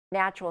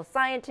Natural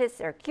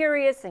scientists are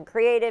curious and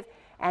creative,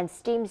 and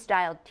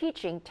STEAM-style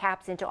teaching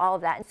taps into all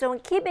of that. And so in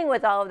keeping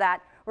with all of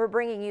that, we're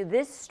bringing you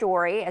this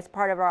story as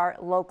part of our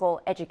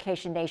local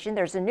education nation.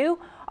 There's a new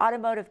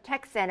automotive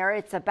tech center.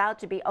 It's about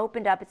to be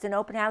opened up. It's an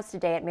open house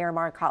today at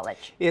Miramar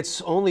College. It's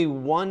the only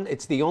one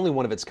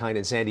of its kind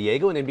in San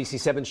Diego, and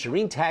NBC7's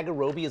Shireen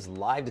Tagarobi is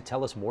live to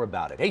tell us more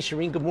about it. Hey,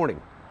 Shireen, good morning.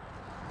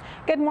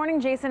 Good morning,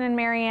 Jason and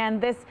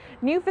Marianne. This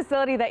new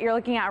facility that you're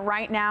looking at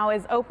right now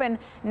is open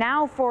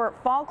now for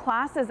fall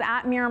classes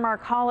at Miramar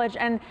College,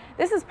 and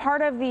this is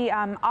part of the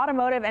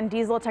automotive and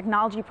diesel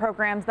technology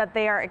programs that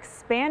they are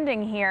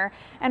expanding here.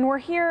 And we're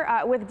here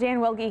with Dan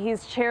Wilkie.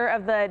 He's chair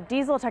of the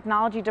diesel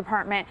technology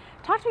department.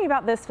 Talk to me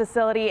about this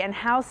facility and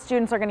how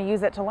students are going to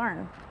use it to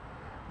learn.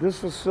 This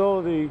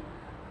facility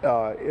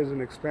is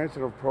an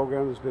expansion of a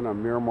program that's been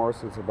on Miramar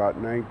since about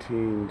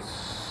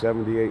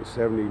 1978,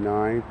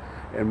 79.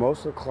 And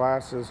most of the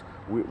classes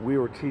we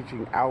were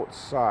teaching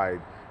outside.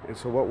 And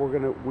so what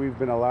we've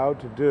been allowed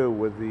to do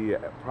with the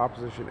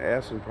Proposition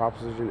S and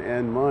Proposition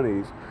N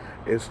monies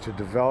is to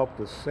develop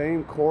the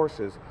same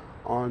courses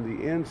on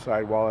the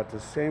inside while at the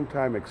same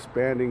time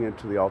expanding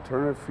into the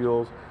alternative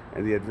fuels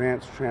and the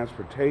advanced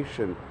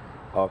transportation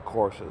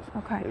courses.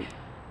 Okay.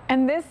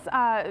 And this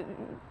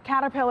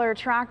Caterpillar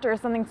tractor is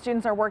something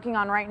students are working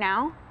on right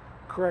now?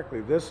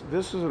 Correctly. This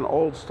is an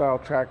old style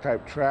track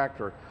type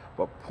tractor,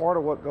 but part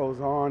of what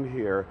goes on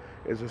here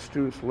is the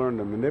students learn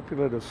the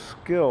manipulative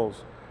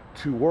skills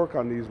to work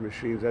on these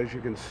machines. As you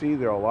can see,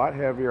 they're a lot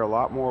heavier, a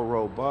lot more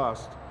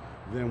robust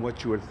than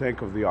what you would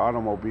think of the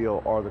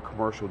automobile or the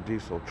commercial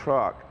diesel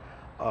truck.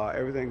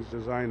 Everything's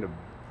designed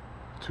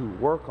to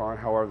work on,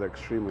 however, they're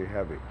extremely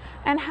heavy.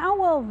 And how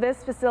will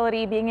this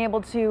facility, being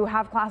able to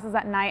have classes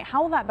at night,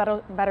 how will that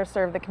better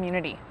serve the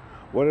community?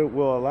 What it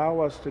will allow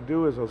us to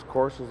do is those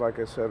courses, like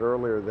I said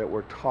earlier, that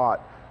were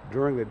taught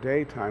during the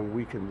daytime,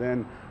 we can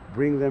then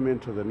bring them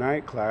into the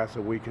night class,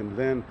 and we can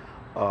then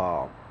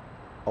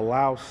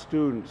allow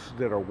students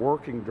that are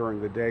working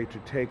during the day to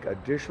take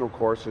additional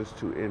courses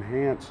to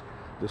enhance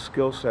the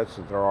skill sets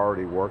that they're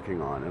already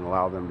working on and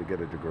allow them to get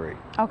a degree.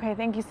 Okay,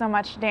 thank you so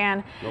much,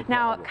 Dan. No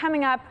now, problem.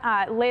 coming up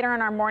later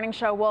in our morning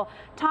show, we'll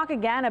talk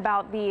again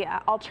about the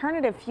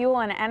alternative fuel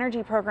and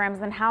energy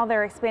programs and how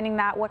they're expanding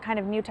that, what kind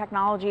of new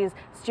technologies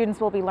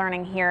students will be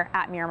learning here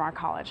at Miramar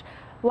College.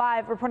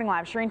 Reporting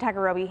live, Shireen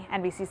Tagarobi,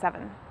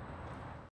 NBC7.